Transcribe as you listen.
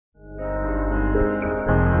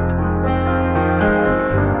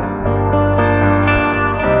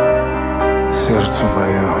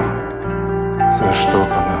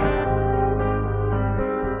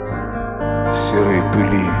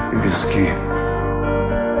виски.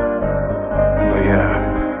 Но я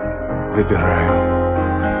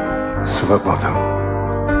выбираю свободу.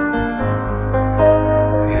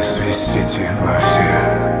 И свистите во все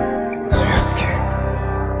свистки.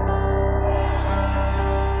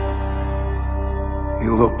 И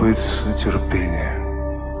лопается терпение.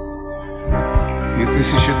 И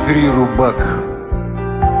 1003 рубак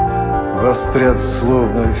вострят,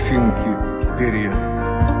 словно финки, перья,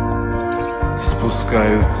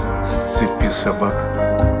 спускают с цепи собак.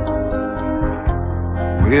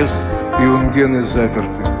 Брест и Унгены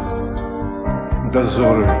заперты,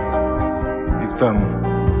 дозоры и там,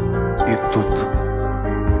 и тут.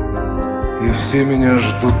 И все меня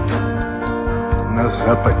ждут на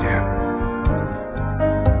западе,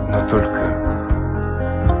 но только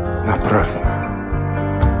напрасно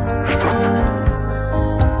ждут.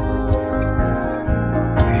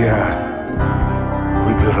 Я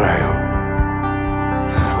выбираю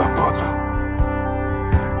свободу,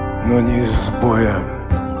 но не из боя,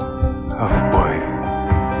 а в бой.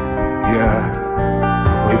 Я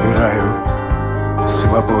выбираю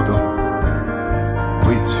свободу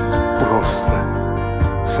быть просто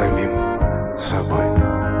самим собой.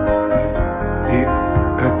 И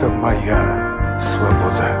это моя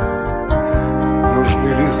свобода. Нужны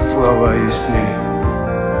ли слова ясней?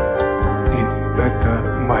 И это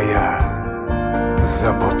моя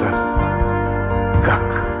забота. Как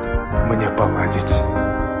мне поладить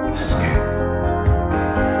с ней?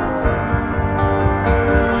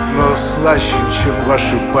 Но слаще, чем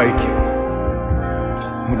ваши байки,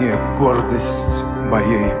 мне гордость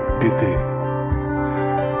моей беды.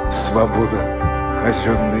 Свобода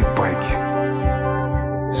казенной пайки,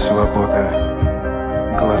 свобода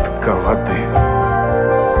глотка воды.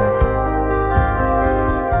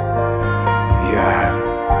 Я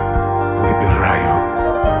выбираю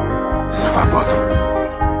свободу.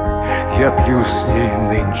 Я пью с ней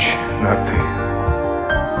нынче на «ты».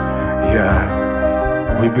 Я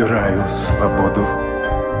выбираю свободу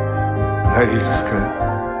Норильска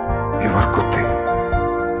и Воркуты,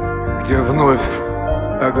 где вновь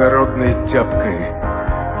огородной тяпкой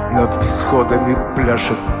над всходами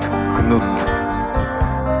пляшет кнут,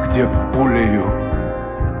 где пулею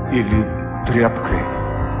или тряпкой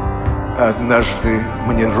однажды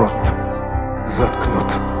мне рот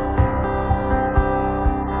заткнут.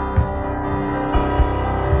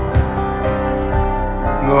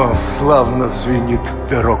 Но славно звенит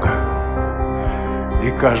дорога,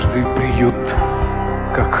 и каждый приют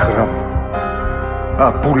как храм,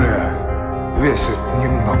 а пуля весит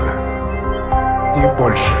немного, не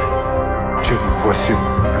больше, чем 8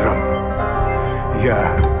 грамм. Я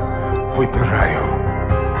выбираю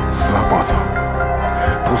свободу,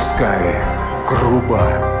 пускай груба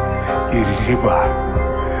и ряба,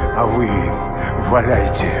 а вы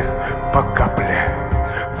валяйте по капле,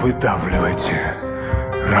 выдавливайте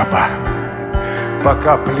раба. По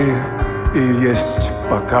капле и есть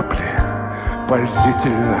по капле,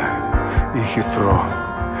 пользительно и хитро.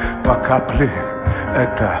 По капле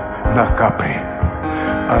это на капри,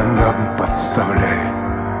 а нам подставляй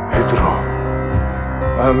ведро.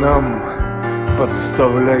 А нам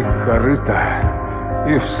подставляй корыто,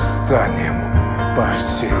 и встанем по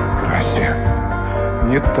всей красе.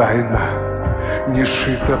 Не тайно, не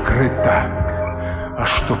шито-крыто, а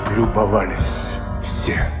чтоб любовались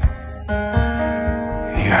все.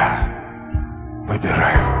 Я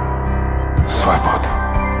выбираю свободу.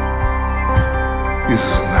 И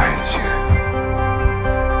знайте,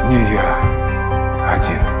 не я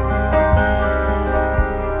один.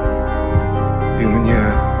 И мне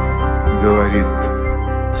говорит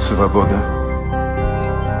свобода.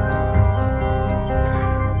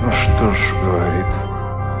 Ну что ж, говорит,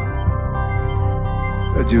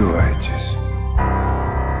 одевайтесь.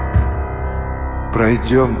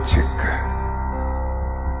 Пройдемте-ка,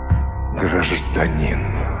 гражданин.